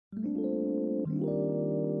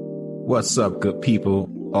What's up, good people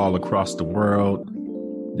all across the world?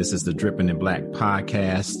 This is the Dripping in Black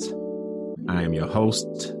podcast. I am your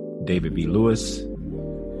host, David B. Lewis.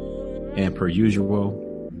 And per usual,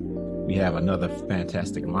 we have another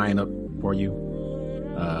fantastic lineup for you.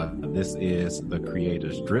 This is the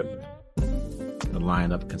Creator's Drip. The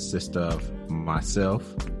lineup consists of myself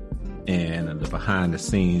and the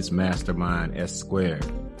behind-the-scenes mastermind, S Squared.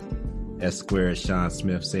 S Squared, Sean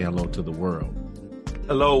Smith, say hello to the world.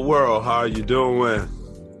 Hello, world. How are you doing?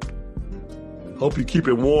 Hope you keep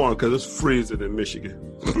it warm because it's freezing in Michigan.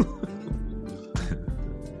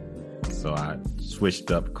 So I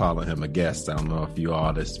switched up calling him a guest. I don't know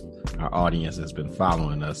if our audience has been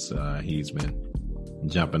following us. He's been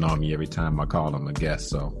jumping on me every time I call him a guest.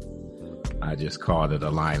 So I just called it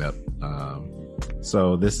a lineup.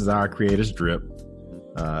 So this is our Creator's Drip.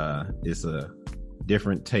 It's a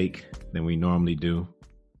different take than we normally do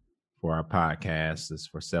for our podcast. It's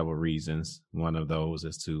for several reasons. One of those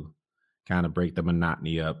is to kind of break the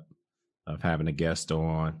monotony up of having a guest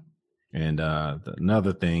on. And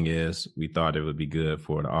another thing is we thought it would be good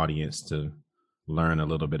for the audience to learn a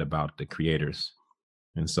little bit about the creators.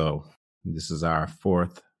 And so this is our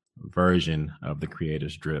fourth version of the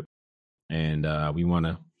Creator's Drip. And we want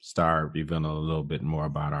to start revealing a little bit more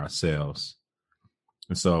about ourselves.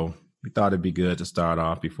 And so we thought it'd be good to start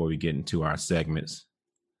off before we get into our segments,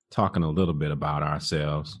 talking a little bit about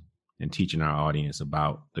ourselves and teaching our audience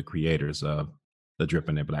about the creators of the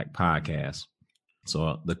Dripping in Black podcast.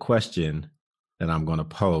 So the question that I'm going to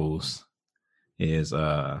pose is,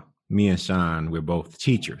 me and Sean, we're both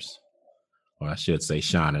teachers, or I should say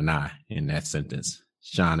Sean and I in that sentence.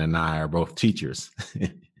 Sean and I are both teachers.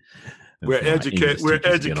 We're educators.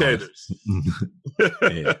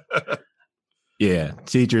 Yeah,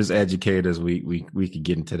 teachers, educators. We could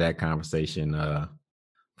get into that conversation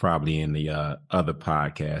probably in the other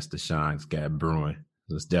podcast that Sean's got brewing.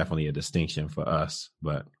 There's definitely a distinction for us,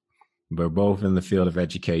 but we're both in the field of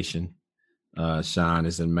education. Sean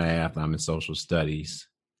is in math. I'm in social studies.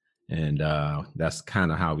 And that's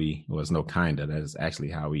kind of how that is actually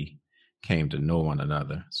how we came to know one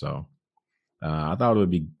another. So I thought it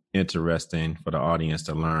would be interesting for the audience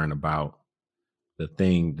to learn about the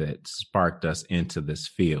thing that sparked us into this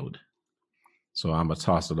field. So I'm going to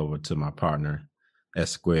toss it over to my partner,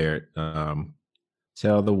 S Squared.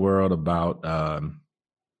 Tell the world about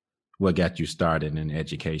what got you started in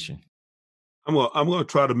education. I'm going to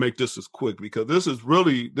try to make this as quick because this is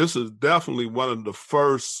definitely one of the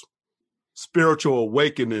first spiritual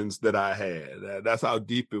awakenings that I had. That's how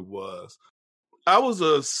deep it was. I was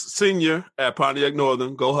a senior at Pontiac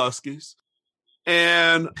Northern, go Huskies.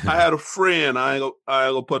 And I had a friend, I ain't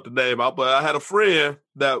gonna put the name out, but I had a friend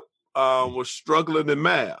that was struggling in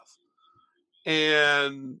math.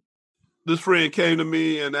 And this friend came to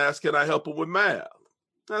me and asked, can I help him with math?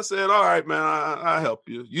 I said, all right, man, I'll help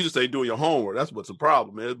you. You just ain't doing your homework. That's what the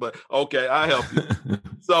problem is. But okay, I'll help you.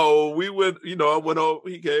 So we went, I went over,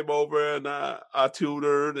 he came over and I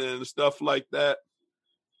tutored and stuff like that.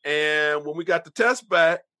 And when we got the test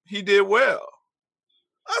back, he did well.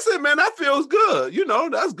 I said, man, that feels good.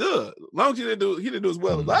 That's good. As long as he didn't do as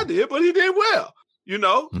well as I did, but he did well,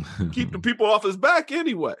 keep the people off his back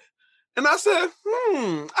anyway. And I said,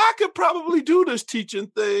 I could probably do this teaching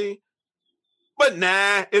thing, but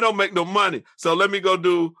nah, it don't make no money. So let me go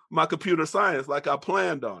do my computer science like I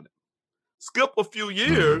planned on it. Skip a few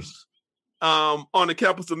years on the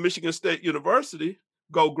campus of Michigan State University.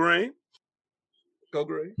 Go Green. Go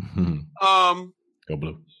Green. Go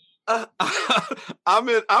Blue. I'm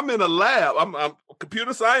in a lab. I'm a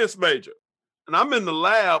computer science major, and I'm in the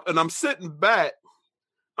lab, and I'm sitting back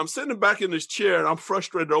in this chair, and I'm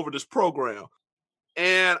frustrated over this program.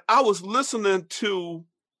 And I was listening to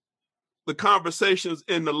the conversations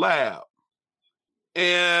in the lab,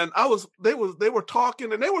 and they were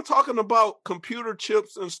talking about computer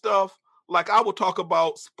chips and stuff like I would talk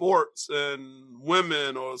about sports and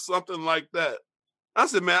women or something like that. I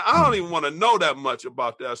said, man, I don't even want to know that much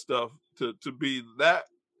about that stuff to be that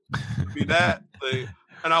thing.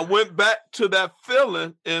 And I went back to that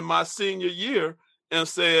feeling in my senior year and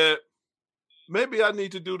said, maybe I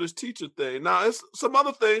need to do this teacher thing. Now, it's some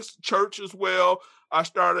other things, church as well. I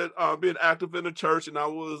started being active in the church, and I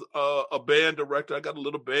was a band director. I got a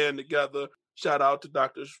little band together. Shout out to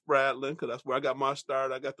Dr. Spradlin, because that's where I got my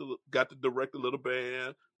start. I got to direct a little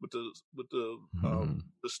band with the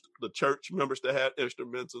church members that had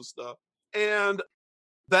instruments and stuff. And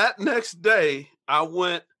that next day, I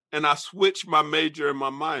went and I switched my major and my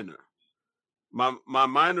minor. My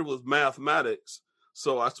minor was mathematics,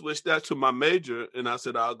 so I switched that to my major, and I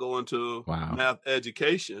said I'll go into math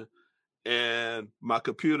education. and my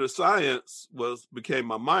computer science became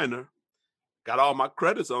my minor. Got all my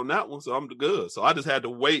credits on that one, so I'm good. So I just had to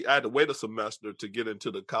wait. I had to wait a semester to get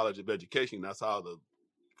into the College of Education. That's how the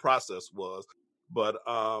process was. But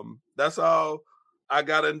that's how I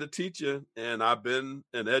got into teaching, and I've been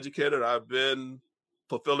an educator. I've been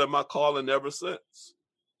fulfilling my calling ever since.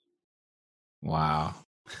 Wow.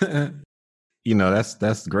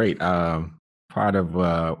 That's great. Part of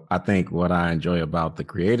I think what I enjoy about the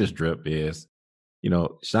Creators Drip is,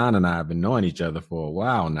 Sean and I have been knowing each other for a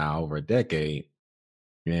while now, over a decade.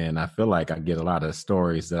 And I feel like I get a lot of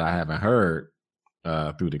stories that I haven't heard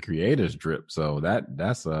through the Creators Drip. So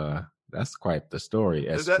that's quite the story.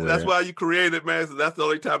 That's why you created, man. So that's the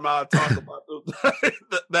only time I talk about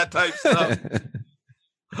that type stuff.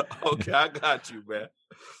 Okay, I got you, man.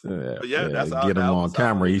 That's how get him on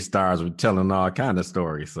camera. He starts with telling all kind of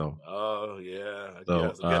stories. So,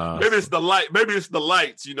 maybe it's the light. Maybe it's the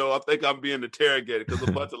lights. I think I'm being interrogated because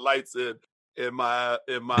a bunch of lights in my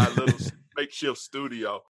little makeshift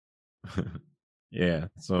studio. Yeah.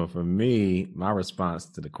 So for me, my response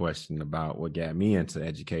to the question about what got me into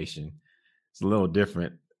education, it's a little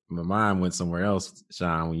different. My mind went somewhere else,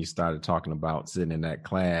 Sean, when you started talking about sitting in that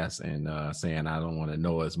class and saying, I don't want to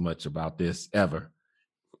know as much about this ever.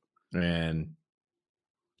 And,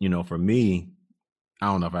 for me, I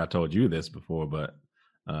don't know if I told you this before, but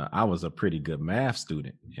I was a pretty good math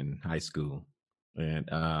student in high school. And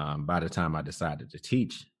by the time I decided to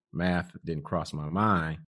teach, math didn't cross my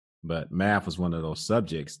mind. But math was one of those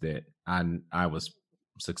subjects that I was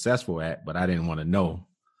successful at, but I didn't want to know.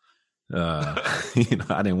 I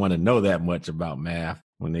didn't want to know that much about math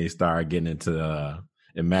when they started getting into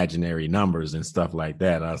imaginary numbers and stuff like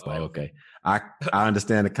that. I was like, okay, I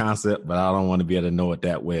understand the concept, but I don't want to be able to know it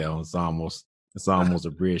that well. It's almost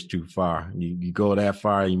a bridge too far. You go that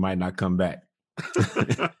far, you might not come back.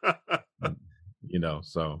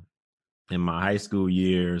 So in my high school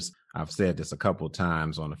years, I've said this a couple of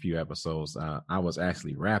times on a few episodes. I was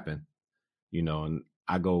actually rapping, and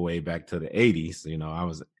I go way back to the 80s.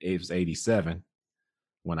 It was 87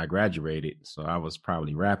 when I graduated. So I was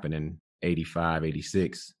probably rapping in 85,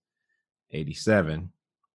 86, 87.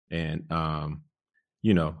 And, I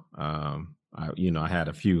had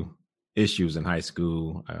a few issues in high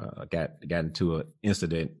school. I got into an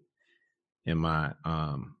incident in my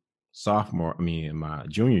in my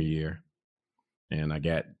junior year, and I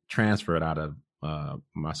got transferred out of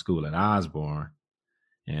my school at Osborne,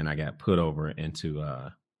 and I got put over into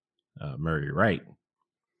Murray Wright.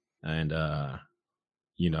 And,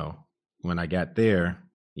 when I got there,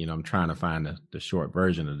 I'm trying to find the short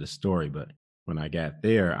version of the story, but when I got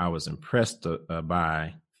there, I was impressed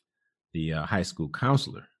by the high school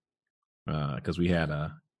counselor, because we had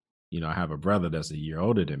I have a brother that's a year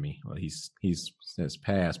older than me. Well, he's since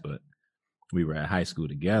passed, but we were at high school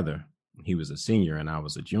together. He was a senior and I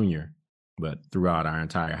was a junior. But throughout our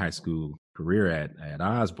entire high school career at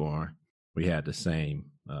Osborne, we had the same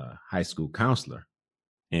high school counselor.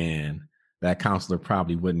 And that counselor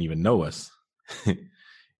probably wouldn't even know us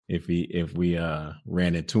if we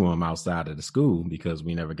ran into him outside of the school, because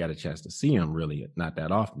we never got a chance to see him really, not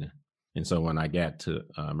that often. And so when I got to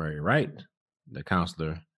Murray Wright, the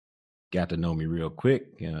counselor got to know me real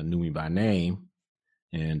quick, knew me by name,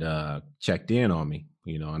 and checked in on me,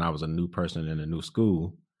 and I was a new person in a new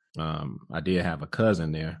school. I did have a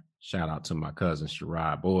cousin there. Shout out to my cousin,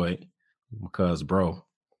 Sherrod Boyd, my cousin bro,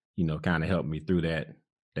 kind of helped me through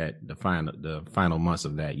the final months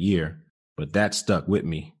of that year. But that stuck with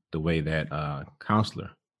me, the way that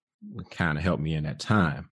counselor kind of helped me in that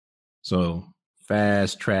time. So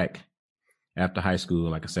fast track, after high school,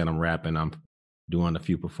 like I said, I'm rapping, I'm doing a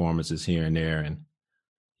few performances here and there, and,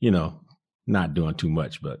 not doing too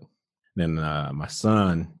much. But then my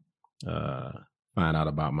son, find out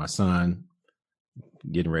about my son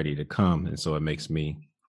getting ready to come. And so it makes me,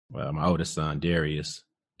 my oldest son, Darius,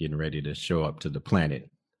 getting ready to show up to the planet.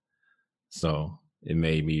 So it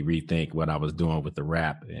made me rethink what I was doing with the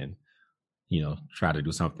rap and, try to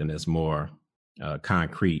do something that's more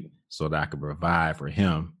concrete so that I could provide for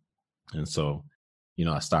him. And so,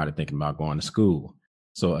 I started thinking about going to school.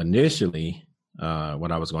 So initially,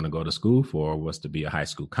 what I was going to go to school for was to be a high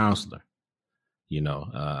school counselor.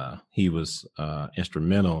 He was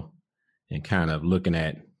instrumental in kind of looking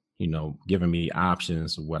at, giving me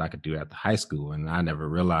options of what I could do at the high school. And I never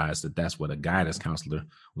realized that that's what a guidance counselor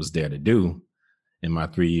was there to do in my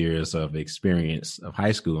 3 years of experience of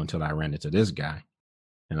high school until I ran into this guy.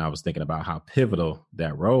 And I was thinking about how pivotal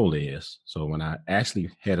that role is. So when I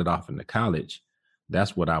actually headed off into college,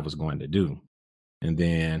 that's what I was going to do. And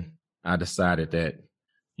then I decided that,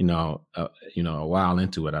 a while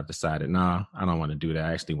into it, I decided, nah, I don't want to do that.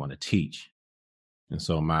 I actually want to teach. And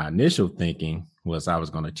so my initial thinking was I was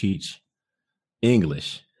going to teach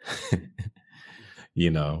English,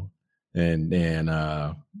 and then,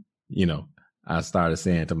 I started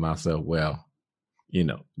saying to myself, well,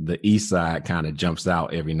 the East Side kind of jumps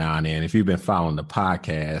out every now and then. If you've been following the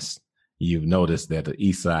podcast, you've noticed that the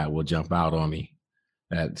East Side will jump out on me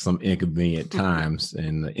at some inconvenient times,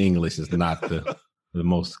 and the English is not the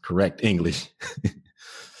most correct English,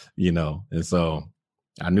 And so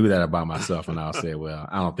I knew that about myself, and I said, well,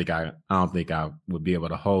 I don't think I would be able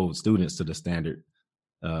to hold students to the standard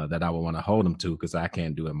that I would want to hold them to, because I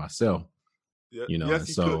can't do it myself. Yeah, yes,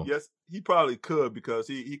 he could. Yes, he probably could, because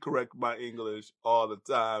he corrects my English all the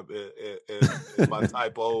time, and my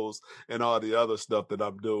typos and all the other stuff that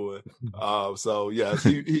I'm doing. So yes,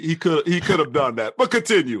 he could have done that. But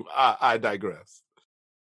continue. I digress.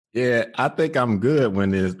 Yeah, I think I'm good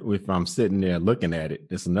if I'm sitting there looking at it.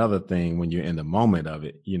 It's another thing when you're in the moment of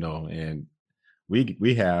it, and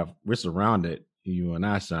we're surrounded, you and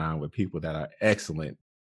I, Sean, with people that are excellent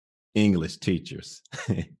English teachers.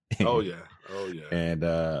 Oh yeah. And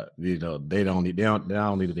they not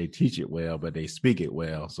only do they teach it well, but they speak it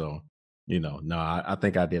well. So, no, I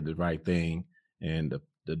think I did the right thing. And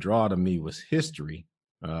the draw to me was history.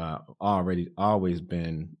 Always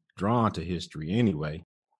been drawn to history anyway,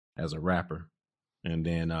 as a rapper. And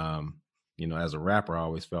then, as a rapper, I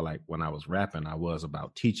always felt like when I was rapping, I was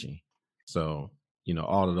about teaching. So,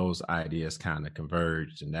 all of those ideas kind of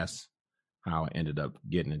converged, and that's how I ended up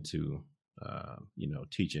getting into,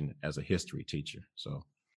 teaching as a history teacher. So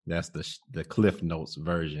that's the Cliff Notes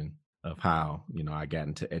version of how, I got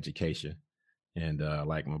into education. And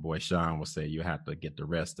like my boy Sean would say, you have to get the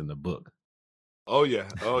rest in the book. Oh yeah.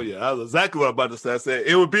 That's exactly what I'm about to say. I said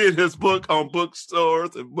it would be in his book on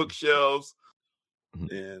bookstores and bookshelves,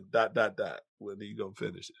 and ... when he gonna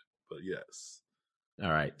finish it. But yes. All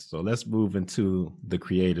right. So let's move into the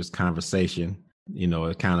creators conversation.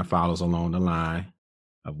 It kind of follows along the line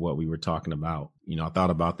of what we were talking about. I thought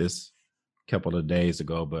about this a couple of days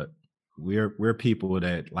ago, but we're people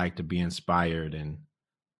that like to be inspired, and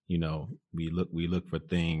we look for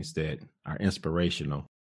things that are inspirational.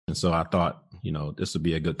 And so I thought, this would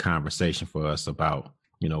be a good conversation for us about,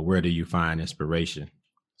 where do you find inspiration?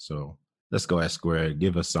 So let's go at Square.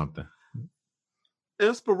 Give us something.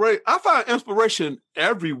 I find inspiration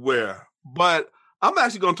everywhere, but I'm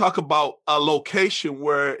actually going to talk about a location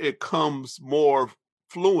where it comes more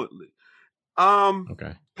fluently.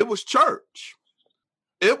 Okay. It was church.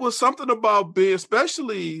 It was something about being,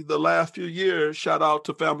 especially the last few years, shout out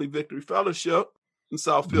to Family Victory Fellowship in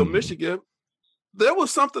Southfield, Michigan. There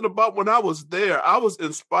was something about when I was there, I was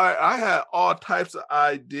inspired. I had all types of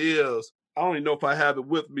ideas. I don't even know if I have it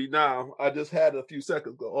with me now. I just had it a few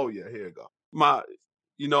seconds ago. Oh yeah, here you go.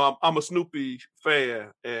 I'm a Snoopy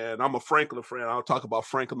fan, and I'm a Franklin fan. I'll talk about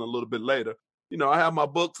Franklin a little bit later. I have my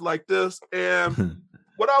books like this, and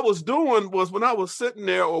what I was doing was when I was sitting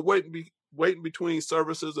there or waiting between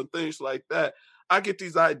services and things like that, I get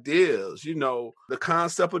these ideas. The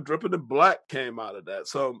concept of Dripping in Black came out of that.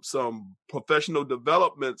 Some professional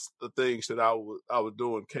developments, the things that I was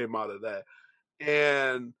doing came out of that,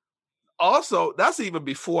 and also that's even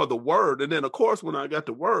before the Word. And then of course when I got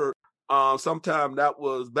the Word, sometimes that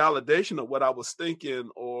was validation of what I was thinking,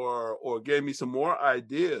 or gave me some more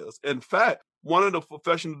ideas. In fact, one of the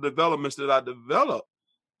professional developments that I developed,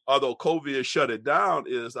 although COVID shut it down,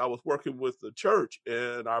 is I was working with the church,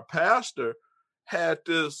 and our pastor had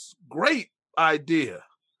this great idea,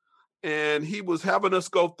 and he was having us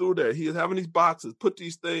go through that. He was having these boxes, put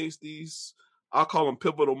these things, I'll call them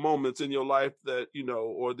pivotal moments in your life that,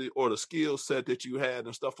 or the skill set that you had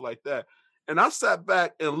and stuff like that. And I sat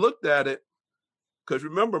back and looked at it, because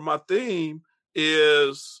remember my theme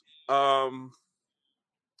is, I'm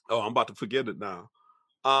about to forget it now.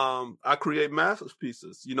 I create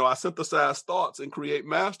masterpieces. I synthesize thoughts and create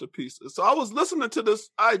masterpieces. So I was listening to this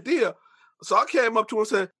idea. So I came up to him and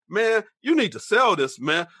said, man, you need to sell this,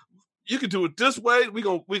 man. You can do it this way. We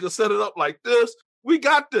can set it up like this. We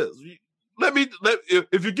got this.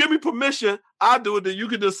 If you give me permission, I'll do it. Then you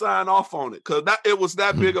can just sign off on it, because it was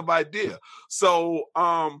that big of idea. So,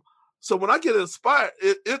 so when I get inspired,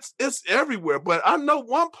 it's everywhere. But I know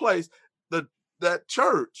one place, that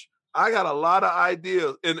church, I got a lot of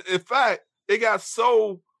ideas, and in fact, it got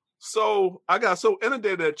I got so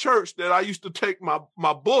inundated at church that I used to take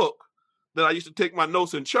my book, that I used to take my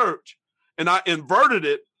notes in church, and I inverted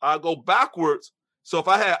it. I go backwards. So if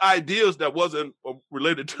I had ideas that wasn't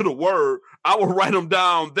related to the Word, I would write them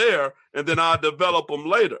down there, and then I'd develop them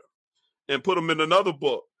later and put them in another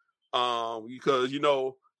book. Because,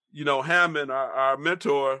 Hammond, our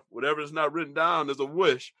mentor, whatever is not written down is a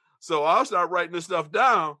wish. So I'll start writing this stuff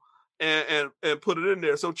down and put it in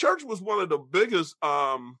there. So church was one of the biggest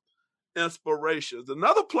inspirations.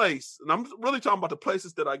 Another place, and I'm really talking about the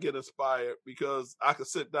places that I get inspired because I can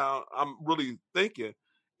sit down, I'm really thinking,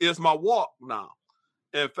 is my walk now.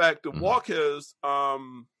 In fact, the walk has,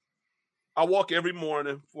 I walk every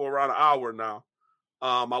morning for around an hour now.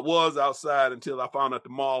 I was outside until I found out the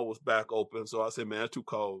mall was back open. So I said, man, it's too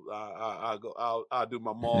cold. I'll do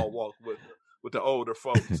my mall walk with the older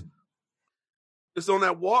folks. It's on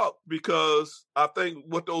that walk because I think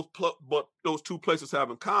what those two places have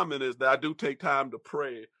in common is that I do take time to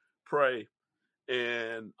pray.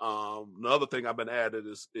 And the other thing I've been added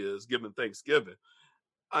is giving Thanksgiving.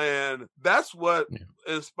 And that's what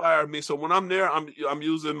inspired me. So when I'm there, I'm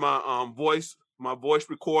using my voice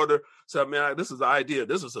recorder. So man, this is the idea.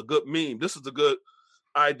 This is a good meme. This is a good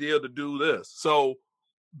idea to do this. So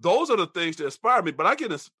those are the things that inspire me. But I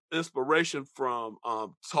get inspiration from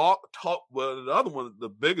talk. Well, the other one, the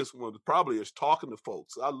biggest one, probably is talking to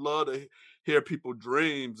folks. I love to hear people's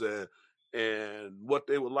dreams and what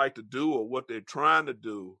they would like to do or what they're trying to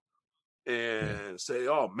do. And say,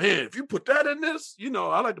 oh man, if you put that in this,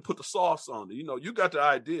 I like to put the sauce on it. You got the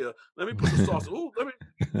idea. Let me put the sauce. Oh,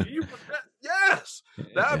 you put that. Yes,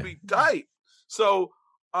 that'd be tight. So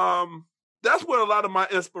that's where a lot of my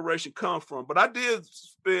inspiration comes from. But I did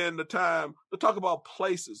spend the time to talk about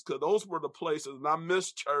places because those were the places, and I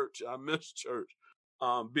miss church.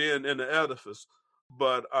 Being in the edifice.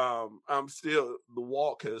 But I'm still, the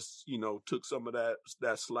walk has, took some of that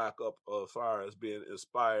slack up as far as being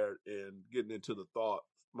inspired and getting into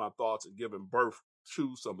my thoughts and giving birth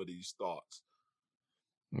to some of these thoughts.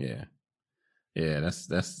 Yeah. Yeah, that's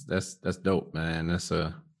dope, man. That's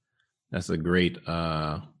a great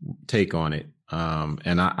take on it.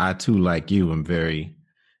 And I too, like you, am very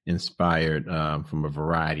inspired from a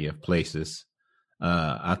variety of places.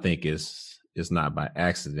 I think it's not by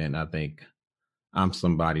accident. I think I'm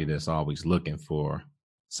somebody that's always looking for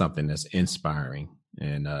something that's inspiring.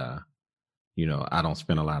 And, I don't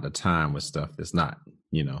spend a lot of time with stuff that's not,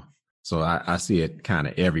 so I see it kind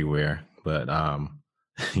of everywhere, but,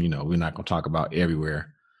 we're not going to talk about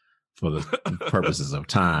everywhere for the purposes of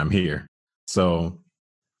time here. So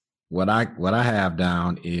what I have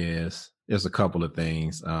down is there's a couple of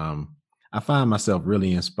things. I find myself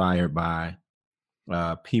really inspired by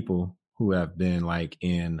people who have been like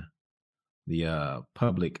in the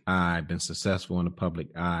public eye, been successful in the public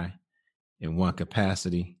eye in one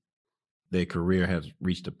capacity. Their career has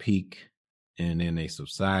reached a peak and then they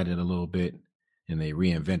subsided a little bit and they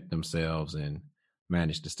reinvent themselves and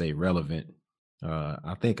manage to stay relevant.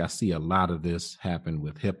 I think I see a lot of this happen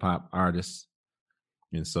with hip hop artists.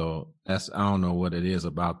 And so I don't know what it is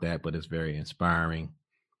about that, but it's very inspiring,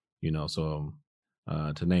 so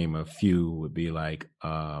to name a few would be like,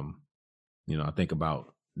 I think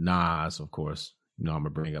about Nas, of course. I'm gonna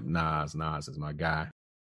bring up Nas. Nas is my guy.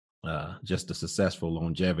 Just the successful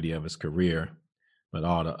longevity of his career, but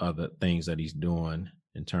all the other things that he's doing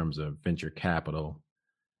in terms of venture capital,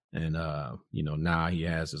 and now he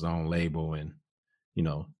has his own label, and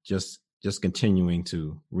just continuing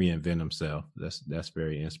to reinvent himself. That's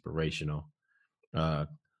very inspirational. I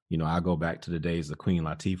go back to the days of Queen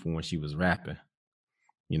Latifah when she was rapping,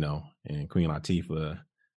 and Queen Latifah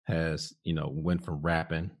has, went from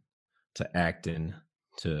rapping to acting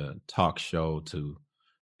to talk show to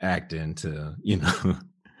acting to,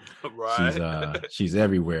 Right. she's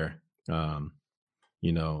everywhere.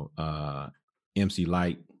 MC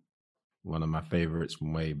Lyte, one of my favorites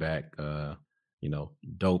from way back,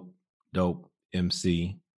 dope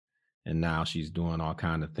MC. And now she's doing all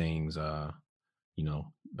kind of things,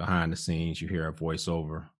 behind the scenes. You hear her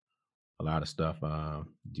voiceover, a lot of stuff.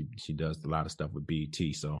 She does a lot of stuff with BET.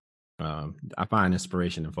 So I find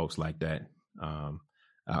inspiration in folks like that. I'm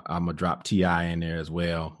going to drop T.I. in there as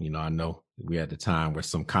well. I know we're at the time where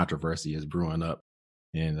some controversy is brewing up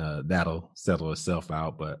and that'll settle itself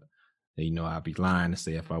out. But, I'd be lying to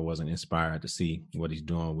say if I wasn't inspired to see what he's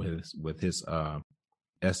doing with his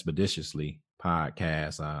Expeditiously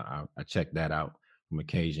podcast. I check that out on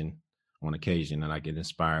occasion, and I get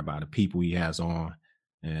inspired by the people he has on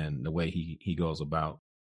and the way he goes about,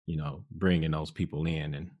 bringing those people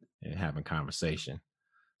in and having conversation.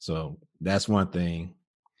 So that's one thing.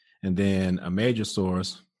 And then a major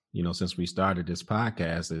source, since we started this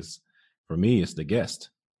podcast, is for me, it's the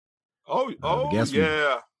guest. The guest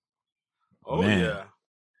yeah.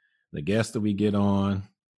 The guests that we get on,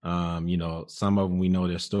 some of them we know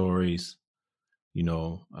their stories,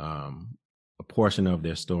 a portion of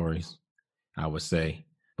their stories, I would say.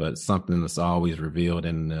 but something that's always revealed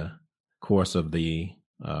in the course of the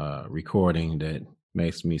recording that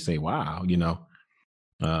makes me say, wow,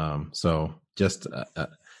 so just,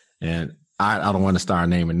 and I don't want to start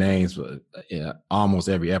naming names, but almost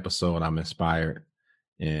every episode I'm inspired.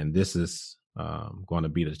 And this is going to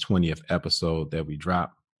be the 20th episode that we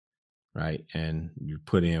drop, right? And you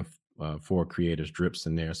put in 4 creators drips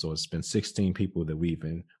in there. So it's been 16 people that we've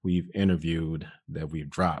interviewed that we've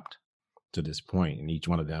dropped to this point. And each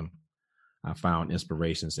one of them, I found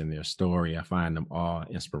inspirations in their story. I find them all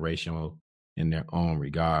inspirational in their own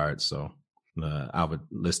regard. So I would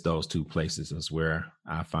list those 2 places as where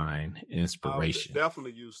I find inspiration. I would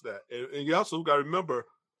definitely use that. And you also got to remember,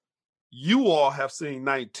 you all have seen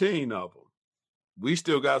 19 of them. We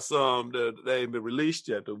still got some that they ain't been released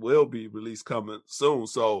yet that will be released coming soon.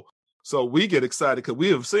 So we get excited because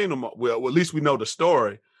we have seen them. Well, at least we know the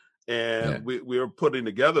story, and we're putting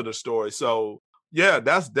together the story. So yeah,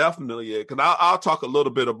 that's definitely it. Because I'll talk a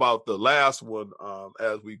little bit about the last one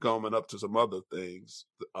as we coming up to some other things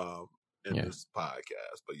in this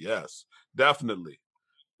podcast. But yes, definitely.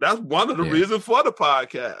 That's one of the reasons for the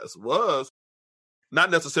podcast was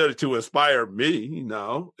not necessarily to inspire me,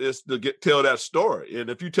 it's to tell that story. And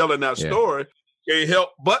if you're telling that story, can't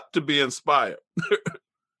help but to be inspired.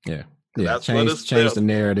 That's change the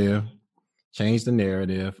narrative. Change the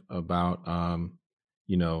narrative about, and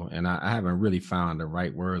I haven't really found the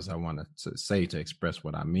right words I want to say to express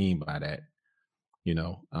what I mean by that,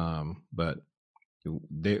 but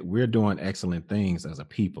we're doing excellent things as a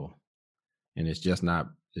people, and it's just not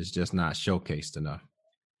showcased enough.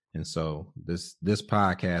 And so this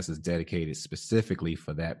podcast is dedicated specifically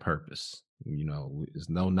for that purpose. There's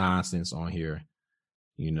no nonsense on here.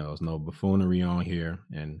 There's no buffoonery on here.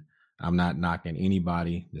 And I'm not knocking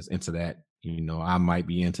anybody that's into that. I might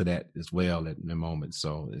be into that as well at the moment.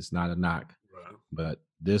 So it's not a knock. Right. But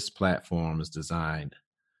this platform is designed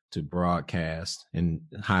to broadcast and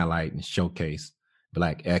highlight and showcase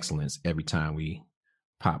Black excellence every time we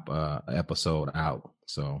pop an episode out.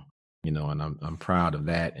 So and I'm proud of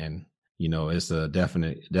that. And, it's a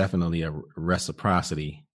definitely a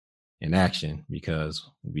reciprocity in action, because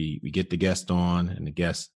we get the guest on, and the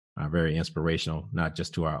guests are very inspirational, not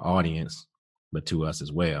just to our audience, but to us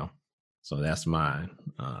as well. So that's mine.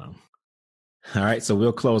 All right. So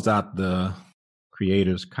we'll close out the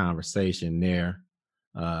creators conversation there.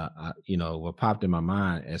 What popped in my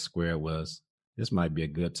mind at Square was this might be a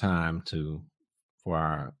good time for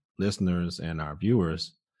our listeners and our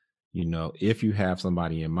viewers, if you have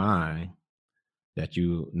somebody in mind that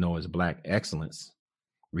is Black excellence,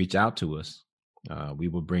 reach out to us. We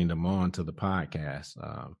will bring them on to the podcast.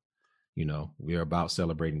 We're about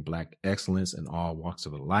celebrating Black excellence in all walks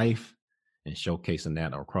of life and showcasing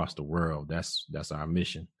that across the world. That's our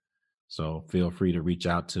mission. So feel free to reach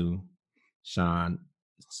out to Sean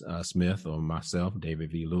Smith or myself,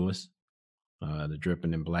 David V. Lewis, the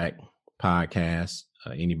Dripping in Black podcast.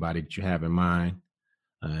 Anybody that you have in mind.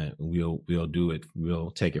 We'll do it.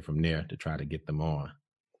 We'll take it from there to try to get them on.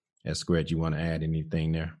 Square, you want to add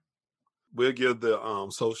anything there? We'll give the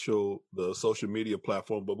social media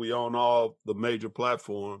platform, but we own all the major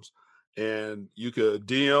platforms, and you could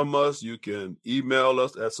DM us. You can email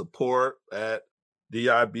us at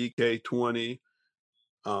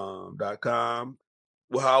support@dibk20.com.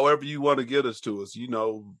 Well, however you want to get us to us,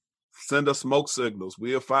 send us smoke signals.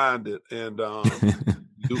 We'll find it and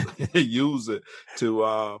use it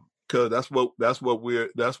to because that's what we're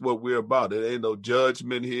about. It ain't no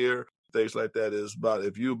judgment here, things like that. Is about,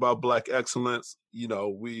 if you about Black excellence,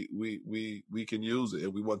 we can use it,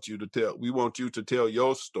 and we want you to tell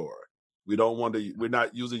your story. We're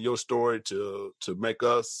not using your story to make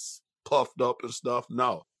us puffed up and stuff.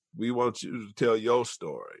 No, we want you to tell your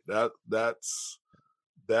story. That's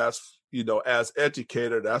as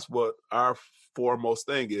educator, that's what our foremost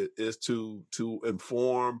thing is to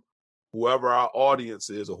inform whoever our audience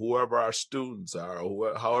is, or whoever our students are,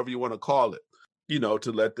 or however you want to call it,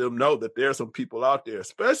 to let them know that there's some people out there,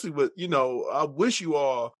 especially with, I wish you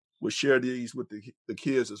all would share these with the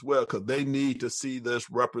kids as well, because they need to see this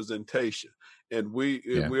representation. And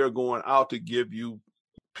we're going out to give you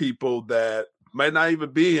people that may not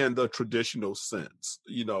even be in the traditional sense,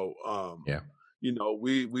 we're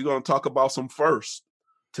going to talk about some first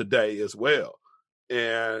today as well.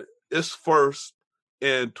 And it's first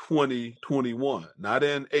in 2021, not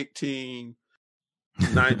in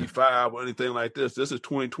 1895 or anything like this. This is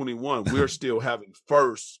 2021. We're still having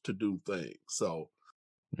first to do things. So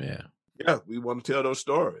yeah, we want to tell those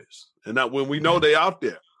stories. And not when we know they're out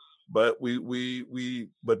there, but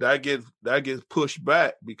but that gets pushed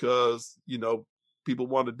back because, people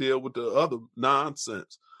want to deal with the other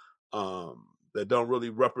nonsense. that don't really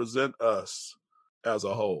represent us as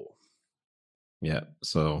a whole. Yeah,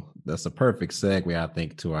 so that's a perfect segue, I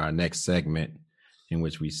think, to our next segment, in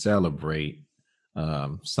which we celebrate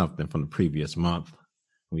something from the previous month.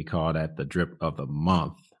 We call that the drip of the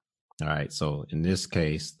month. All right, so in this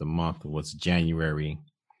case, the month was January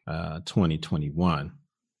 2021.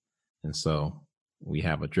 And so we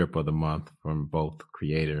have a drip of the month from both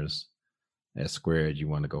creators. S Squared, you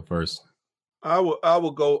want to go first? I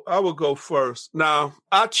will go first. Now,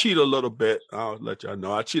 I cheat a little bit. I'll let y'all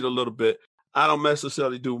know. I cheat a little bit. I don't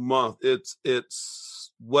necessarily do month.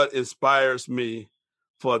 It's what inspires me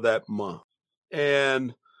for that month.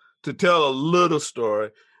 And to tell a little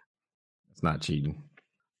story, it's not cheating.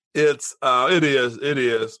 It is. I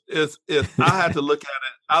had to look at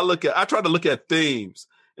it. I try to look at themes.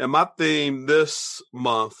 And my theme this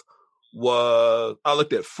month was, I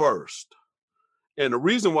looked at first. And the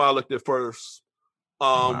reason why I looked at first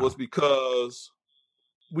was because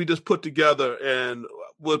we just put together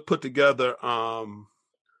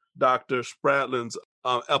Dr. Spradlin's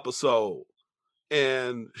episode,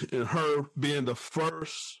 and her being the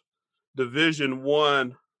first Division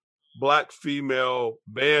I Black female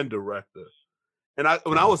band director. And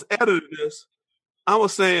when I was editing this, I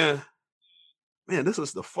was saying, man, this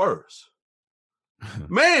is the first.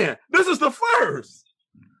 Man, this is the first.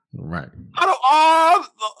 Right. Out of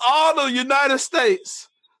all the United States,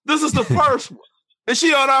 this is the first one. And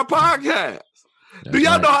she on our podcast. Do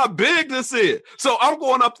y'all know how big this is? So I'm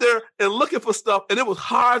going up there and looking for stuff, and it was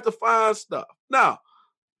hard to find stuff. Now,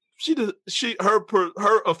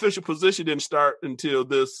 her official position didn't start until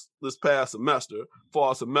this past semester,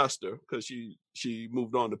 fall semester, because she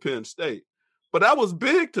moved on to Penn State. But that was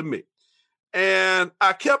big to me. And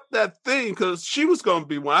I kept that thing because she was going to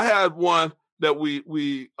be one. I had one that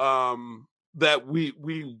we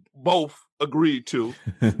both agreed to,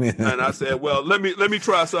 and I said, "Well, let me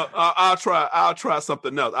try something. I'll try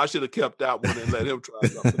something else." I should have kept that one and let him try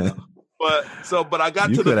something else. But I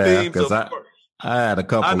got to the themes of I had a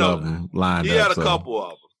couple of them lined up. He had a couple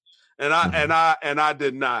of them, and I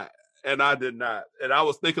did not, and I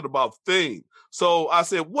was thinking about themes. So I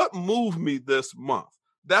said, "What moved me this month?"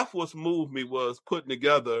 That's what moved me was putting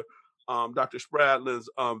together Dr. Spradlin's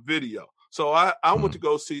video. So I went to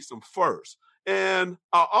go see some first. And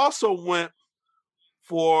I also went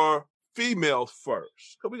for females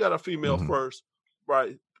first. Because we got a female first,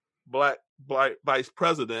 right? Black vice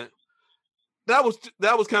president. That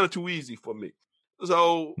was kind of too easy for me.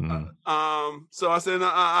 So so I said,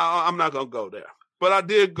 I'm not going to go there. But I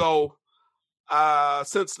did go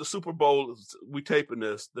since the Super Bowl, we taping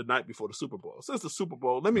this the night before the Super Bowl. Since the Super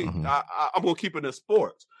Bowl, I'm going to keep it in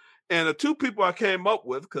sports. And the two people I came up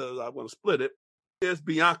with, because I want to split it, is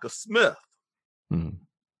Bianca Smith.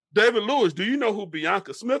 David Lewis, do you know who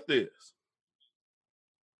Bianca Smith is?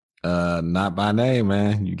 Not by name,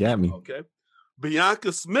 man. You got me. Okay.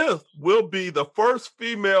 Bianca Smith will be the first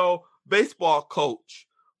female baseball coach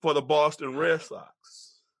for the Boston Red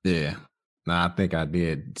Sox. Yeah. I think I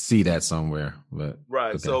did see that somewhere. But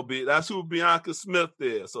right. Okay. So that's who Bianca Smith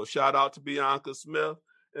is. So shout out to Bianca Smith.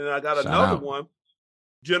 And I got another one,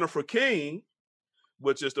 Jennifer King,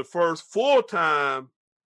 which is the first full-time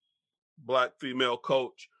Black female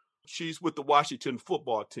coach. She's with the Washington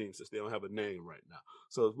football team, since they don't have a name right now.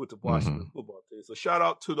 So it's with the Washington football team. So shout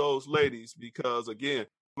out to those ladies, because, again,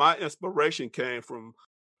 my inspiration came from,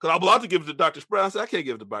 because I was about to give it to Dr. Spradlin. I said, I can't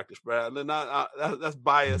give it to Dr. Spradlin. That's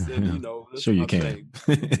biased, and, sure you can.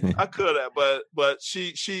 I could have, but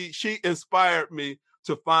she inspired me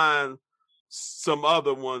to find some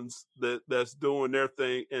other ones that's doing their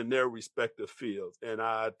thing in their respective fields. And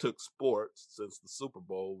I took sports, since the Super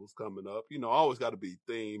Bowl was coming up. Always got to be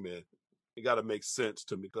theme, and it got to make sense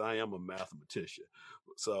to me, because I am a mathematician.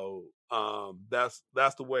 So that's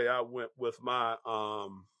the way I went with my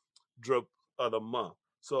drip of the month.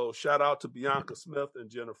 So shout out to Bianca Smith and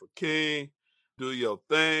Jennifer King. Do your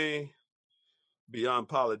thing. Be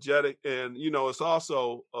unapologetic. And, it's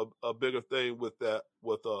also a bigger thing with that,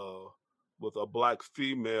 with a Black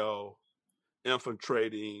female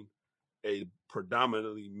infiltrating a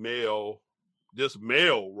predominantly male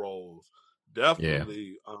roles.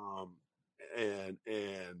 Definitely. Yeah.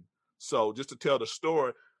 And so just to tell the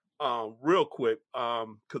story real quick,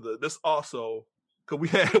 because this also,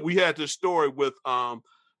 because we had this story with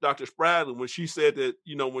Dr. Spradlin, when she said that,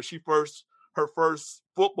 when her first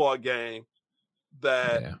football game,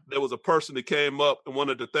 that there was a person that came up and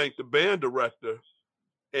wanted to thank the band director,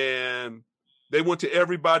 and they went to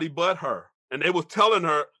everybody but her. And they was telling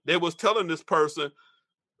this person,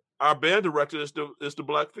 our band director is the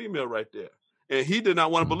Black female right there. And he did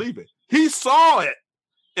not want to believe it. He saw it.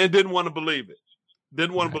 and didn't want to believe it.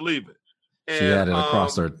 Didn't want to believe it. And, she had it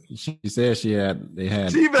across her. She said she even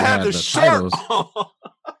had the shirt titles.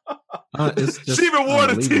 on. It's just she even wore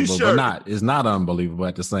the T-shirt. But it's not unbelievable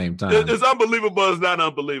at the same time. It's unbelievable. It's not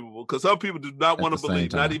unbelievable because some people do not want to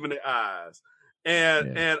believe, not even their eyes.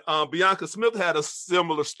 And Bianca Smith had a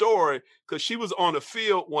similar story because she was on the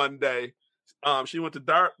field one day. She went to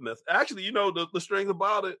Dartmouth. Actually, the string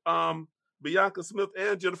about it. Bianca Smith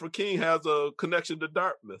and Jennifer King has a connection to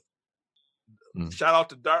Dartmouth. Shout out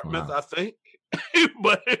to Dartmouth, wow. I think.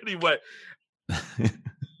 But anyway,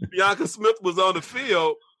 Bianca Smith was on the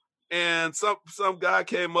field, and some guy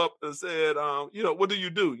came up and said, what do you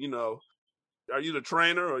do? Are you the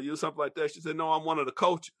trainer or you something like that? She said, no, I'm one of the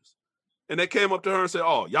coaches. And they came up to her and said,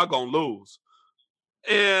 oh, y'all gonna lose.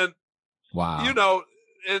 And wow.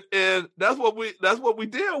 And that's what we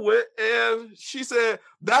deal with. And she said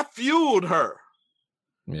that fueled her.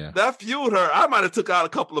 Yeah. That fueled her. I might have took out a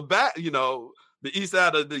couple of bats, the east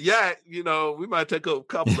side of the yak, we might take a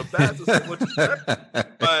couple of bats or something.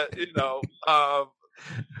 But,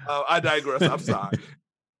 I digress. I'm sorry.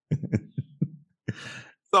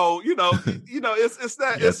 So, it's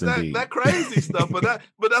that yes, that crazy stuff, but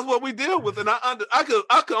that's what we deal with. And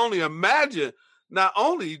I could only imagine not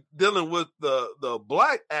only dealing with the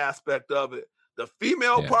black aspect of it, the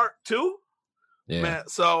female part too. Yeah. Man,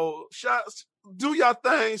 so do y'all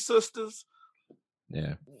thing, sisters.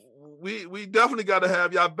 Yeah. We definitely got to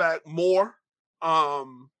have y'all back more.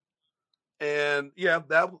 And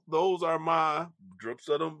those are my drips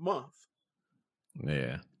of the month.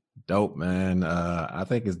 Yeah. Dope, man. I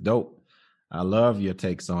think it's dope. I love your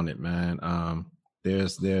takes on it, man.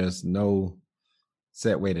 There's no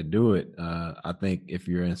set way to do it. I think if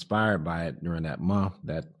you're inspired by it during that month,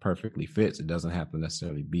 that perfectly fits. It doesn't have to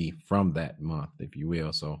necessarily be from that month, if you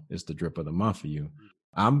will. So it's the drip of the month for you.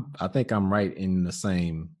 I think I'm right in the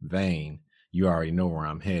same vein. You already know where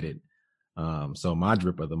I'm headed. So my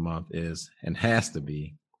drip of the month is, and has to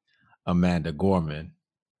be, Amanda Gorman,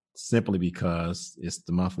 simply because it's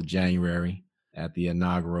the month of January at the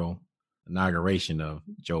inauguration of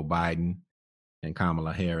Joe Biden and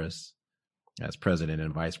Kamala Harris as president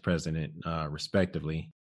and vice president,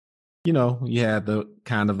 respectively. You had the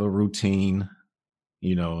kind of a routine,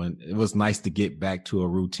 and it was nice to get back to a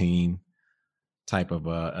routine type of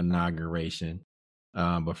inauguration.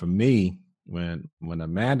 But for me, when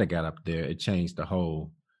Amanda got up there, it changed the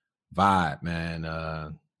whole vibe,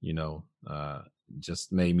 man.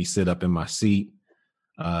 Just made me sit up in my seat.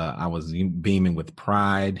 I was beaming with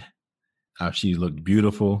pride. She looked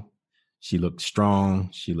beautiful. She looked strong.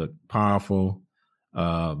 She looked powerful.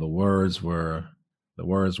 The words were,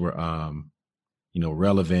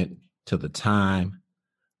 relevant to the time,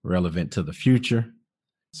 relevant to the future.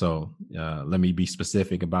 So let me be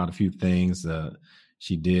specific about a few things.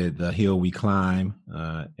 She did The Hill We Climb,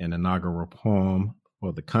 an inaugural poem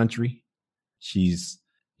for the country. She's,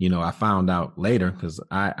 I found out later because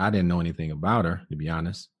I didn't know anything about her, to be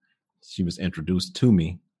honest. She was introduced to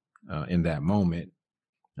me in that moment.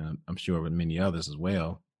 I'm sure with many others as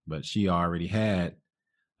well, but she already had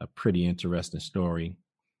a pretty interesting story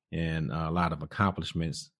and a lot of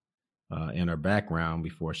accomplishments in her background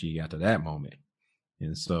before she got to that moment.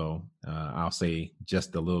 And so I'll say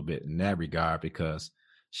just a little bit in that regard because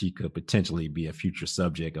she could potentially be a future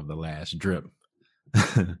subject of the last drip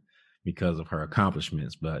because of her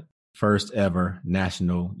accomplishments. But first ever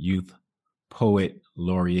National Youth Poet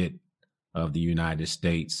Laureate of the United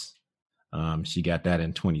States. She got that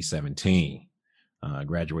in 2017,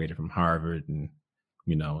 graduated from Harvard and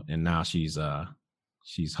now she's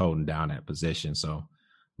holding down that position. So,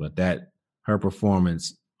 but her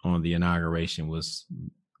performance on the inauguration was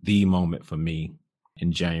the moment for me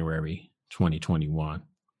in January 2021.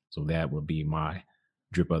 So that would be my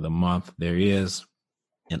drip of the month. There is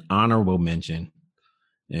an honorable mention,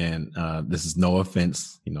 and this is no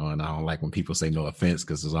offense, and I don't like when people say no offense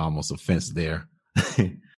because there's almost offense there.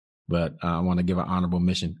 But I want to give an honorable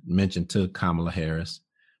mention to Kamala Harris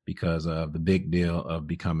because of the big deal of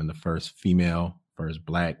becoming the first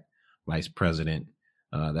Black vice president.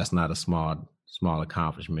 That's not a small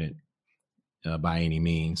accomplishment by any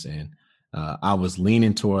means. And I was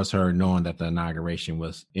leaning towards her knowing that the inauguration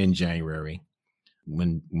was in January.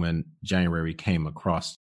 When January came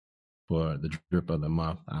across for the drip of the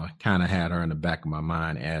month, I kind of had her in the back of my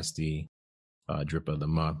mind as the drip of the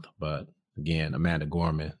month. But again, Amanda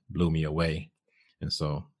Gorman blew me away. And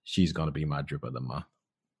so she's going to be my drip of the month.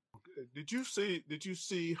 Did you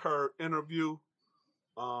see her interview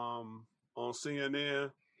on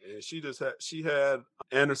CNN? And she had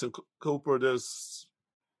Anderson Cooper just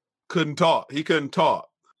couldn't talk. He couldn't talk.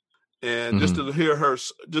 and just to hear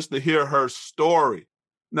her story.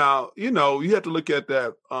 Now, you have to look at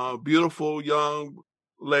that beautiful young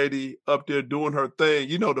lady up there doing her thing.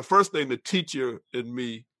 The first thing the teacher in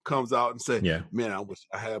me comes out and say, Yeah. man, I wish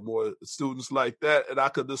I had more students like that, and I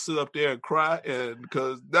could just sit up there and cry, and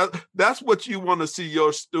because that's what you want to see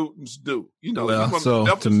your students do. Well,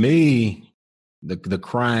 so to me, the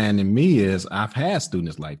crying in me is I've had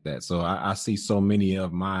students like that. So I see so many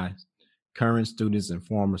of my current students and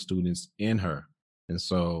former students in her. And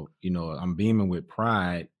so, I'm beaming with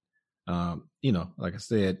pride. Like I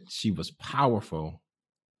said, she was powerful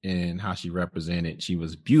in how she represented. She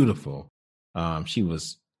was beautiful. She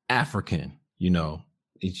was African,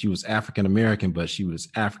 she was African American, but she was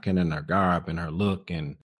African in her garb and her look,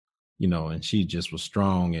 and and she just was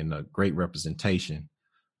strong and a great representation,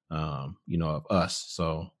 of us.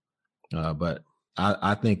 So, but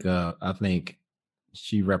I think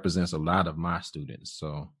she represents a lot of my students.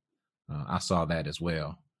 So I saw that as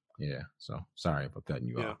well. Yeah. So sorry for cutting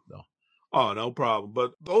you off though. Oh, no problem.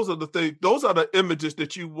 But those are the things, those are the images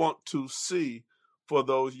that you want to see for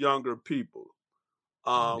those younger people.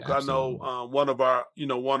 I know one of our,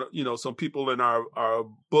 some people in our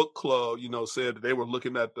book club, said that they were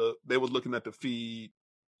looking at the feed.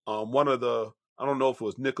 One of the, I don't know if it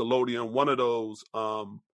was Nickelodeon, one of those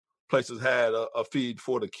places had a feed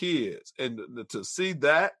for the kids, and to see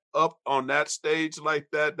that up on that stage like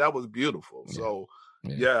that was beautiful. Yeah. So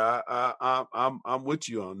yeah, I'm with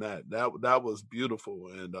you on that. That was beautiful.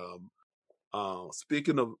 And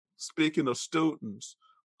speaking of students,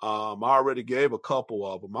 I already gave a couple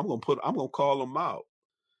of them. I'm gonna call them out.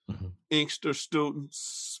 Mm-hmm. Inkster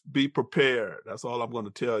students, be prepared. That's all I'm going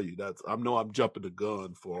to tell you. I know I'm jumping the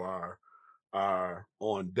gun for our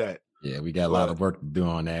on deck. Yeah, we got a lot of work to do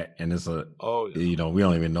on that, and it's we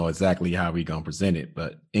don't even know exactly how we gonna present it,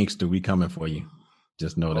 but Inkster, we coming for you.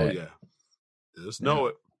 Just know that. Yeah, just know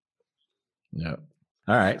it. Yep.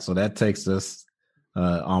 All right, so that takes us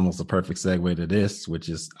almost a perfect segue to this, which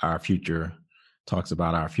is our future. Talks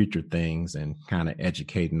about our future things and kind of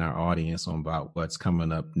educating our audience on about what's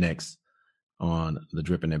coming up next on the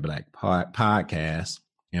Dripping in Black podcast.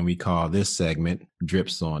 And we call this segment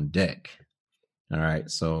Drips on Deck. All right.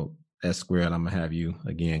 So S Squared, I'm going to have you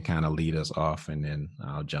again kind of lead us off, and then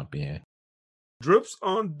I'll jump in. Drips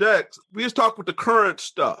on Deck. We just talk with the current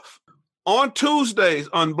stuff. On Tuesdays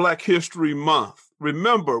on Black History Month,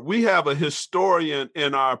 remember, we have a historian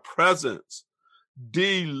in our presence,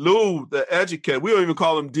 D. Lew, the educator. We don't even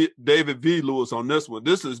call him David V. Lewis on this one.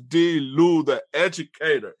 This is D. Lew, the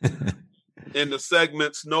educator. In the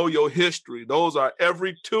segments Know Your History. Those are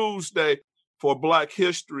every Tuesday for Black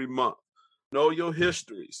History Month. Know Your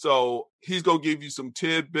History. So he's going to give you some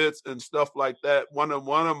tidbits and stuff like that. One of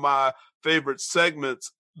my favorite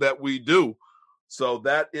segments that we do. So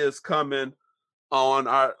that is coming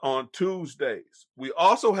on Tuesdays. We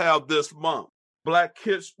also have this month,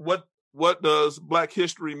 what does Black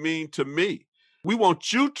History mean to me? We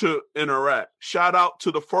want you to interact. Shout out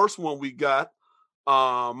to the first one we got,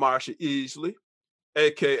 Marsha Easley,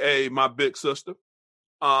 aka my big sister,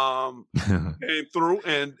 came through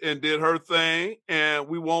and did her thing, and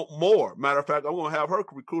we want more. Matter of fact, I'm gonna have her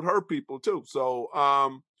recruit her people too. So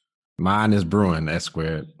mine is brewing. That's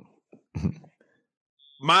squared.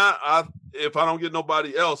 If I don't get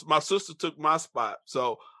nobody else, my sister took my spot,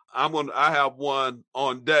 so I have one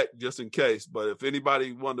on deck just in case. But if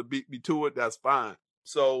anybody want to beat me to it, that's fine.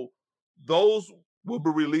 So those will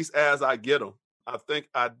be released as I get them. I think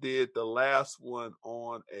I did the last one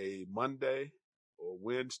on a Monday or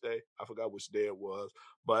Wednesday. I forgot which day it was,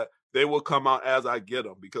 but they will come out as I get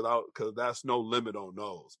them because that's no limit on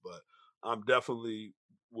those. But I'm definitely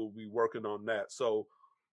will be working on that. So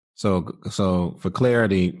for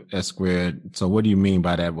clarity, S Squared. So what do you mean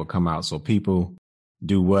by that will come out? So people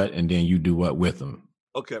do what, and then you do what with them?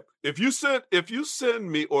 Okay. If you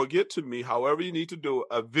send me or get to me, however you need to do it,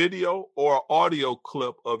 a video or audio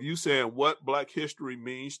clip of you saying what Black history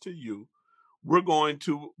means to you, we're going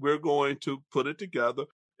to put it together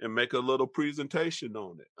and make a little presentation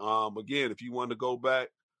on it. Again, if you want to go back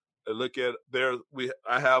and look at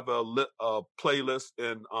I have a playlist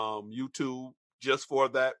in YouTube just for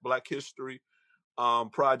that Black history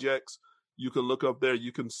projects. You can look up there.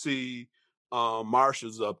 You can see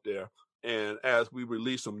Marsha's up there. And as we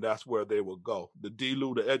release them, that's where they will go. The D.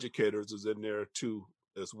 Lew, the educators, is in there too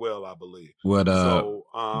as well, I believe.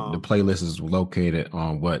 The playlist is located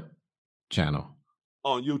on what channel?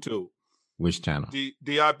 On YouTube. Which channel?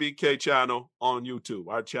 DIBK channel on YouTube.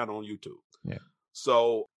 Our channel on YouTube. Yeah.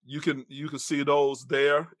 So you can see those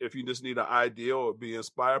there if you just need an idea or be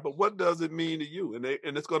inspired. But what does it mean to you? And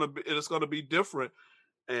it's gonna be different.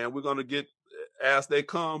 and we're going to get, as they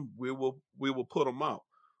come, we will put them out.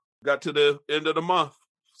 Got to the end of the month,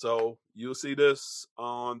 so you'll see this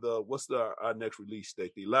on our next release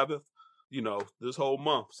date, the 11th. This whole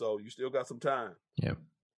month, so you still got some time. Yeah.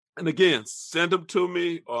 And again, send them to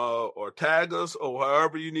me or tag us or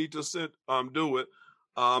however you need to do it.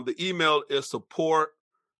 The email is support.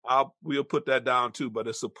 We'll put that down too, but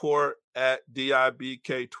it's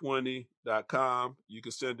support@dibk20.com. You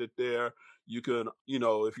can send it there. You can,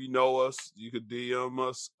 if you know us, you could DM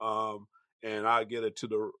us, and I'll get it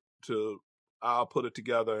I'll put it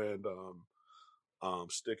together and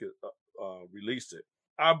stick it, release it.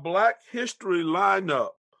 Our Black History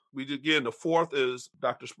lineup. The 4th is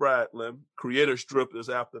Dr. Spradlin. Creator's Drip is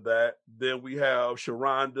after that. Then we have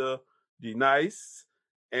Sharonda DeNice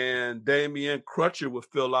and Damian Crutcher will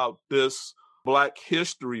fill out this Black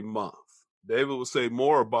History Month. David will say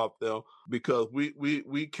more about them because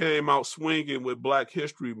we came out swinging with Black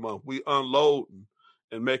History Month. We unloading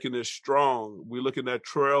and making it strong. We're looking at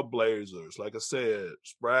trailblazers. Like I said,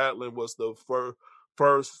 Spradlin was the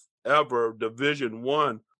first ever Division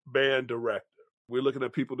I band director. We're looking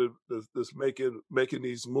at people that's making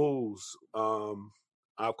these moves.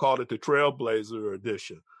 I've called it the Trailblazer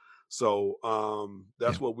Edition. So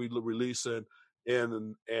that's what we're releasing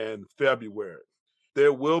in February.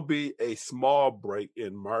 There will be a small break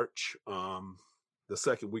in March. The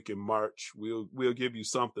second week in March, we'll give you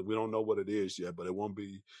something. We don't know what it is yet, but it won't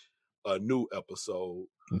be a new episode.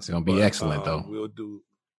 It's going to be excellent, though.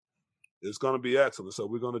 It's going to be excellent. So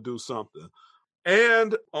we're going to do something.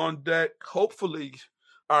 And on deck, hopefully,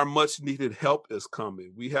 our much needed help is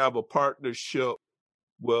coming. We have a partnership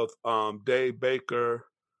with Dave Baker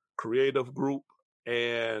Creative Group,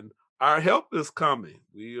 and our help is coming.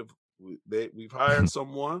 We've hired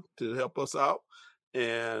someone to help us out,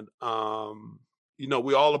 and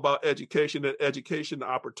we're all about education and education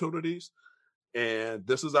opportunities, and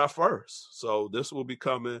this is our first. So this will be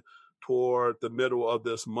coming toward the middle of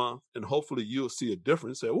this month, and hopefully you'll see a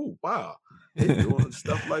difference. Say, "Oh, wow, they're doing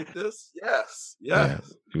stuff like this." Yes. Yeah,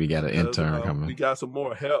 we got an intern coming. We got some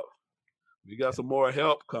more help.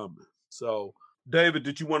 Coming. So, David,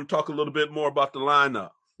 did you want to talk a little bit more about the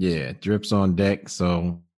lineup? Yeah, drips on deck.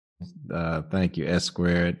 So, thank you, S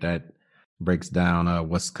Squared. That breaks down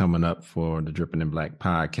what's coming up for the Dripping in Black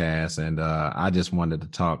podcast, and I just wanted to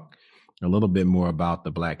talk a little bit more about the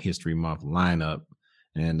Black History Month lineup.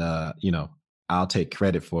 And, I'll take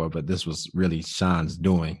credit for it, but this was really Sean's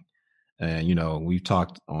doing. And, we've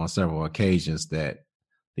talked on several occasions that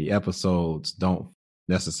the episodes don't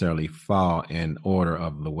necessarily fall in order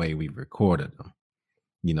of the way we recorded them.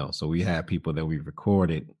 So we have people that we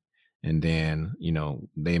recorded and then,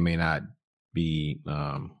 they may not be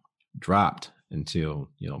dropped until,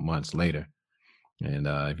 months later. And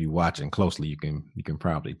if you're watching closely, you can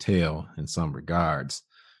probably tell in some regards,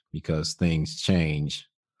 because things change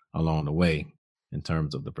along the way in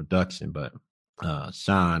terms of the production. But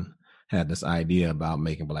Sean had this idea about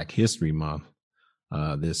making Black History Month,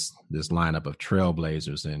 this lineup of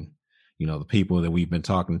trailblazers, and the people that we've been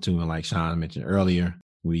talking to, and like Sean mentioned earlier,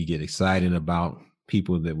 we get excited about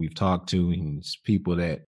people that we've talked to, and people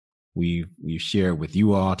that we've shared with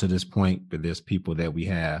you all to this point, but there's people that we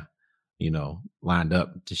have lined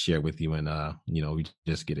up to share with you. And, we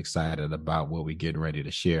just get excited about what we're getting ready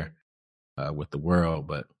to share with the world.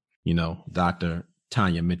 But, Dr.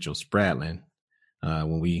 Tanya Mitchell Spradlin,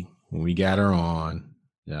 when we got her on,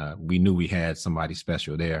 we knew we had somebody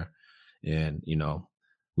special there. And,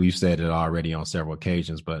 we've said it already on several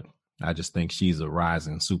occasions, but I just think she's a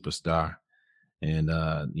rising superstar. And,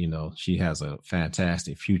 she has a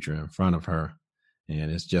fantastic future in front of her.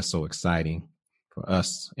 And it's just so exciting for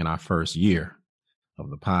us in our first year of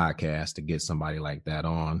the podcast to get somebody like that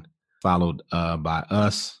on, followed by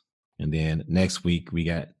us. And then next week we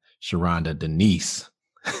got Sharonda DeNice.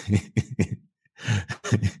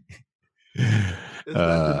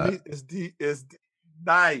 It's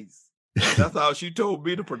nice. That's how she told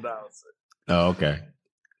me to pronounce it. Oh, okay.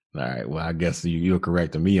 All right. Well, I guess you're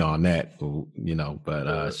correcting me on that,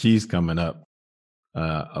 but she's coming up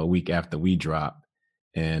a week after we drop.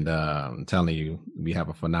 And I'm telling you, we have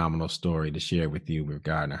a phenomenal story to share with you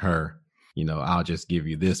regarding her. I'll just give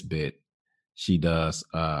you this bit. She does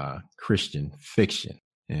Christian fiction.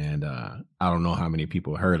 And I don't know how many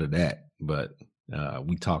people heard of that, but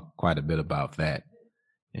we talk quite a bit about that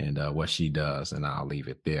and what she does, and I'll leave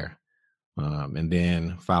it there. And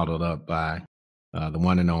then followed up by the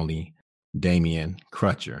one and only Damian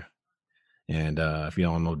Crutcher. And if you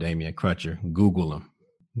don't know Damian Crutcher, Google him.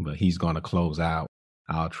 But he's going to close out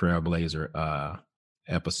our Trailblazer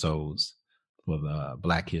episodes for the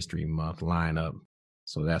Black History Month lineup.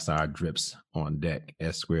 So that's our drips on deck.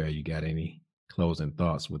 S Square, you got any closing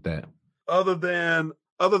thoughts with that? Other than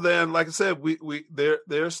like I said, we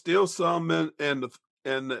there's still some in the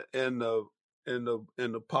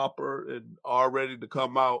popper and are ready to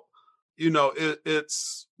come out. You know,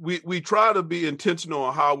 it's we try to be intentional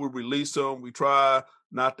on how we release them. We try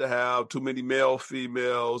not to have too many male,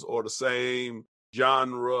 females, or the same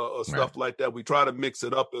genre or stuff like that. We try to mix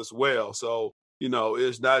it up as well. So, you know,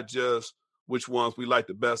 it's not just which ones we like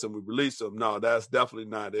the best and we release them. No, that's definitely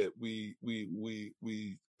not it. We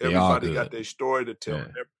everybody got their story to tell,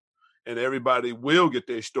 and everybody will get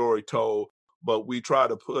their story told. But we try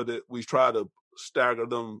to stagger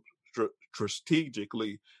them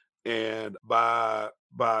strategically, and by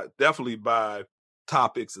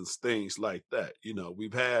topics and things like that. You know,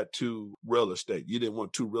 we've had 2 real estate. You didn't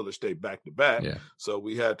want 2 real estate back to back. So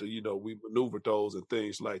we had to, you know, we maneuvered those and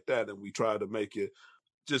things like that. And we try to make it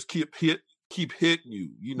just keep hitting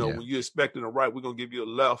you. You know, when you're expecting a right, we're going to give you a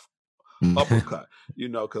left uppercut, you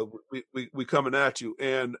know, because we coming at you.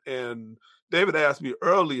 And David asked me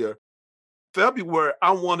earlier, February,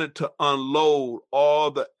 I wanted to unload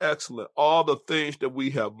all the things that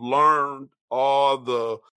we have learned, all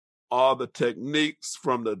the techniques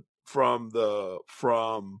from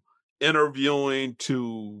interviewing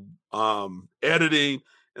to editing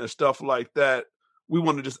and stuff like that. We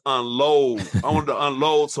want to just unload. I wanted to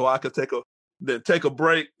unload so I could take a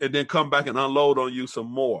break and then come back and unload on you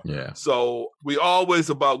some more. So we always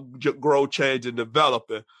about grow, change, and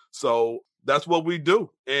developing. So that's what we do.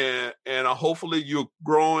 And hopefully you're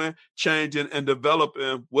growing, changing, and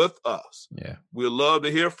developing with us. We'd love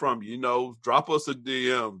to hear from you. You know, drop us a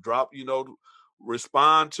DM,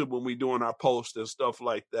 respond to when we doing our posts and stuff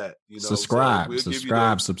like that. You know,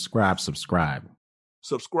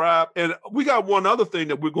 subscribe. And we got one other thing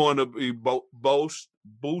that we're going to be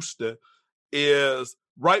boosting is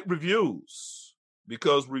write reviews,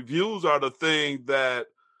 because reviews are the thing that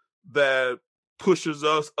pushes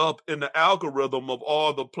us up in the algorithm of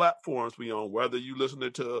all the platforms we own, whether you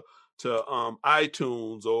listening to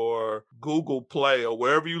iTunes or Google Play or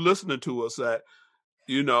wherever you listening to us at.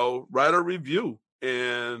 You know, write a review,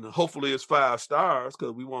 and hopefully it's 5 stars,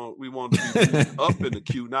 because we want to be up in the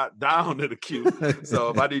queue, not down in the queue. So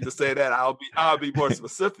if I need to say that, I'll be more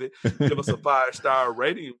specific. Give us a 5-star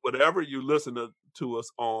rating, whatever you listen to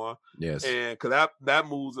us on. And because that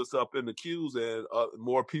moves us up in the queues, and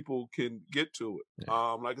more people can get to it.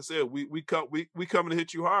 Like I said, we coming to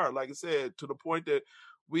hit you hard. Like I said, to the point that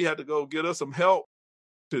we had to go get us some help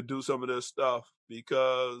to do some of this stuff,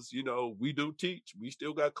 because, you know, we do teach. We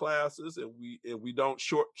still got classes, and we don't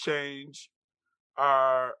shortchange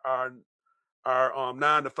our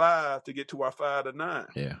 9 to 5 to get to our 5 to 9.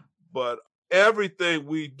 But everything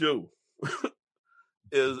we do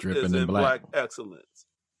is in black excellence.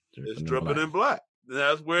 It's dripping in black. And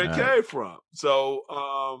that's where it came from. So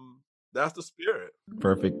that's the spirit.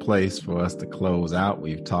 Perfect place for us to close out.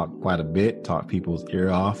 We've talked quite a bit, talked people's ear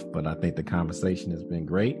off, but I think the conversation has been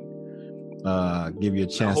great. Give you a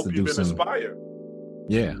chance to do some. Inspired.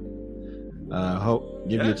 Give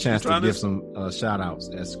you a chance to give some shout outs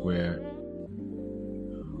at Square.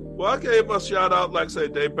 Well, I gave a shout out, like I say,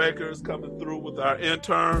 Dave Baker is coming through with our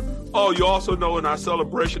intern. Oh, you also know in our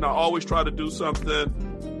celebration, I always try to do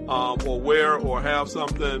something or wear or have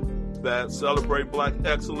something that celebrate black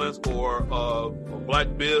excellence or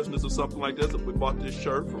black business or something like this. If we bought this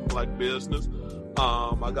shirt from Black Business,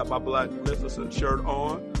 I got my Black Business shirt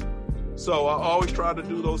on. So I always try to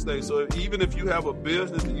do those things. So even if you have a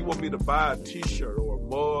business and you want me to buy a T-shirt or a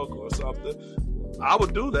mug or something, I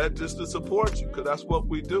would do that just to support you, because that's what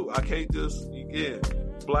we do. I can't just, again,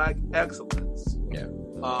 black excellence.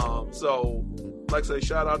 So, like I say,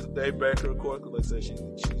 shout out to Dave Baker, of course, because like I say,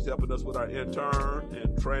 she's helping us with our intern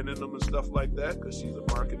and training them and stuff like that, because she's a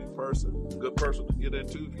marketing person, a good person to get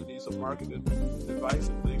into if you need some marketing advice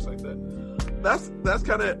and things like that. That's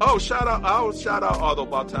kind of, I'll shout out, although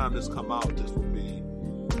by the time this come out, this will be,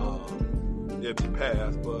 it'll be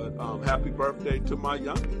past, but happy birthday to my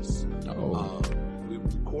youngest. We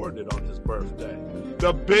recorded on his birthday.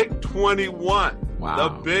 The Big 21. Wow. The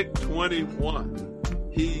Big 21.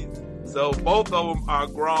 So both of them are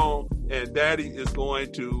grown, and Daddy is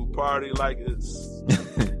going to party like it's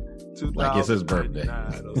 2000, like it's his birthday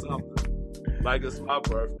or something. Like it's my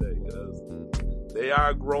birthday, because they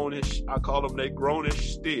are grownish. I call them they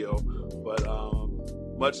grownish still. But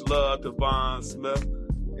much love to Von Smith,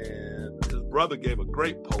 and his brother gave a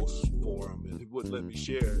great post for him, and he wouldn't let me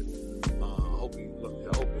share it. I hope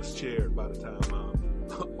it's shared by the time I'm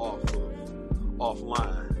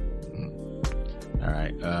offline. All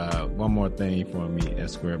right. One more thing for me,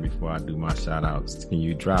 S Square, before I do my shout outs. Can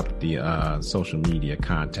you drop the social media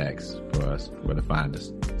contacts for us, where to find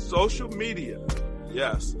us? Social media,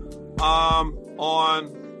 yes. On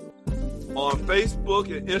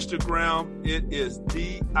Facebook and Instagram, it is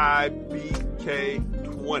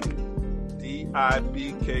DIBK20.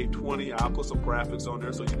 DIBK20. I'll put some graphics on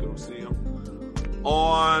there so you can see them.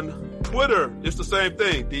 On Twitter, it's the same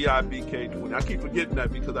thing, DIBK20. I keep forgetting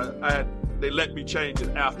that because they let me change it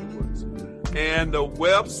afterwards. And the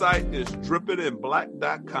website is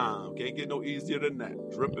drippinginblack.com. Can't get no easier than that.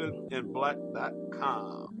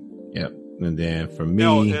 drippinginblack.com. Yep. And then for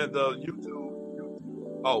me, and the YouTube.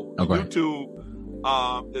 YouTube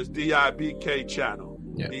is DIBK channel.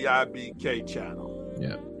 Yep. DIBK channel.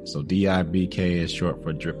 Yeah. So DIBK is short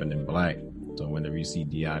for Dripping in Black. So whenever you see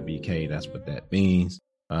DIBK, that's what that means.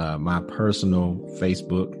 My personal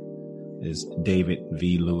Facebook is David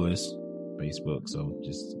V. Lewis Facebook. So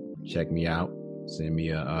just check me out. Send me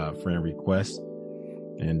a friend request.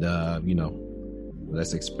 And,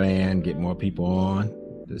 let's expand, get more people on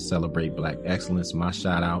to celebrate Black excellence. My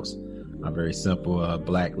shout outs are very simple.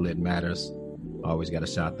 Black Lit Matters. Always got to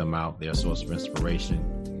shout them out. They're a source of inspiration.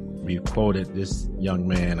 We've quoted this young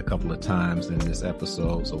man a couple of times in this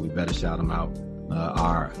episode, so we better shout him out.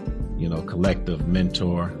 Our, collective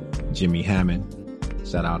mentor, Jimmy Hammond.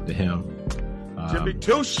 Shout out to him. Jimmy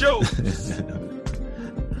Two Shoes.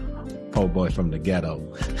 Po boy from the ghetto.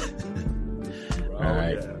 All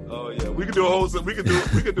right. Yeah. Oh yeah. We could do a whole.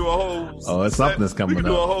 Oh, it's something that's coming up. We could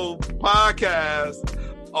do a whole podcast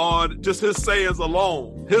on just his sayings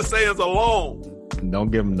alone.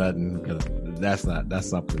 Don't give him nothing, because that's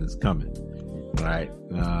something that's coming. All right.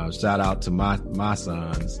 Shout out to my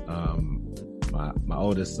sons. My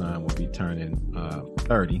oldest son will be turning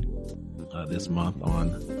 30 this month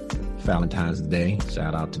on Valentine's Day.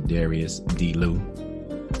 Shout out to Darius D.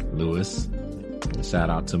 Lewis. And shout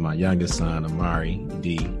out to my youngest son, Amari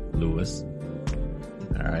D. Lewis.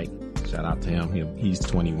 All right. Shout out to him. He's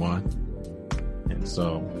 21. And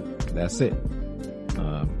so that's it.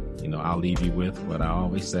 I'll leave you with what I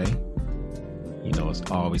always say. It's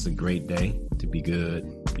always a great day to be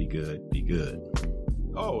good, be good, be good.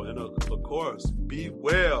 Oh, and of course, be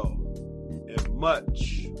well and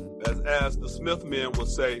much, as the Smith men would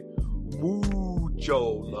say, mucho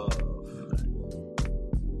love.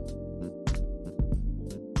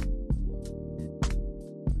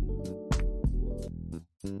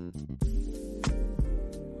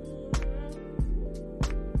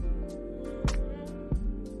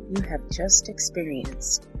 You have just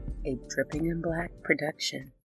experienced a Dripping in Black production.